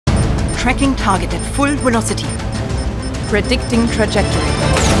Tracking target at full velocity. Predicting trajectory.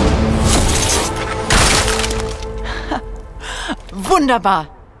 Wunderbar!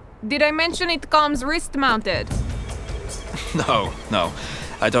 Did I mention it comes wrist-mounted? No.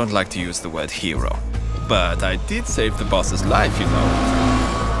 I don't like to use the word hero. But I did save the boss's life, you know.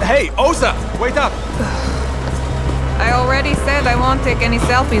 Hey, Osa! Wait up! I already said I won't take any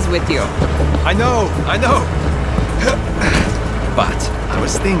selfies with you. I know. But I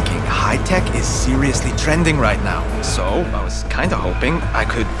was thinking, high-tech is seriously trending right now. So I was kinda hoping I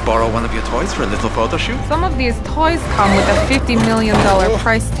could borrow one of your toys for a little photo shoot. Some of these toys come with a $50 million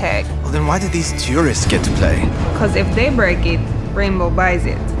price tag. Well, then why did these tourists get to play? Because if they break it, Rainbow buys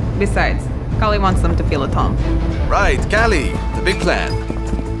it. Besides, Kali wants them to feel at home. Right, Callie, the big plan.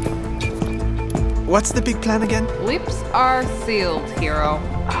 What's the big plan again? Lips are sealed, hero.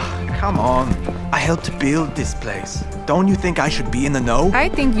 Come on. I helped build this place. Don't you think I should be in the know? I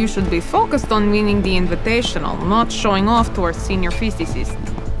think you should be focused on winning the invitational, not showing off to our senior physicist.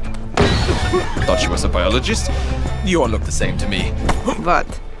 Thought she was a biologist. You all look the same to me. What?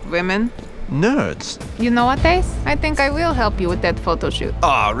 Women? Nerds. You know what, Ace? I think I will help you with that photo shoot.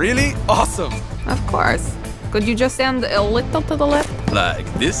 Ah, really? Awesome. Of course. Could you just stand a little to the left? Like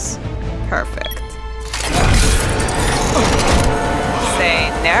this? Perfect.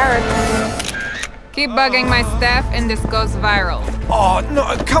 Say nerd. Keep bugging my staff and this goes viral. Oh, no,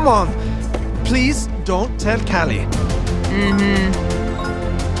 come on. Please don't tell Callie.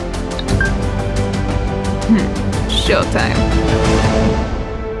 Showtime.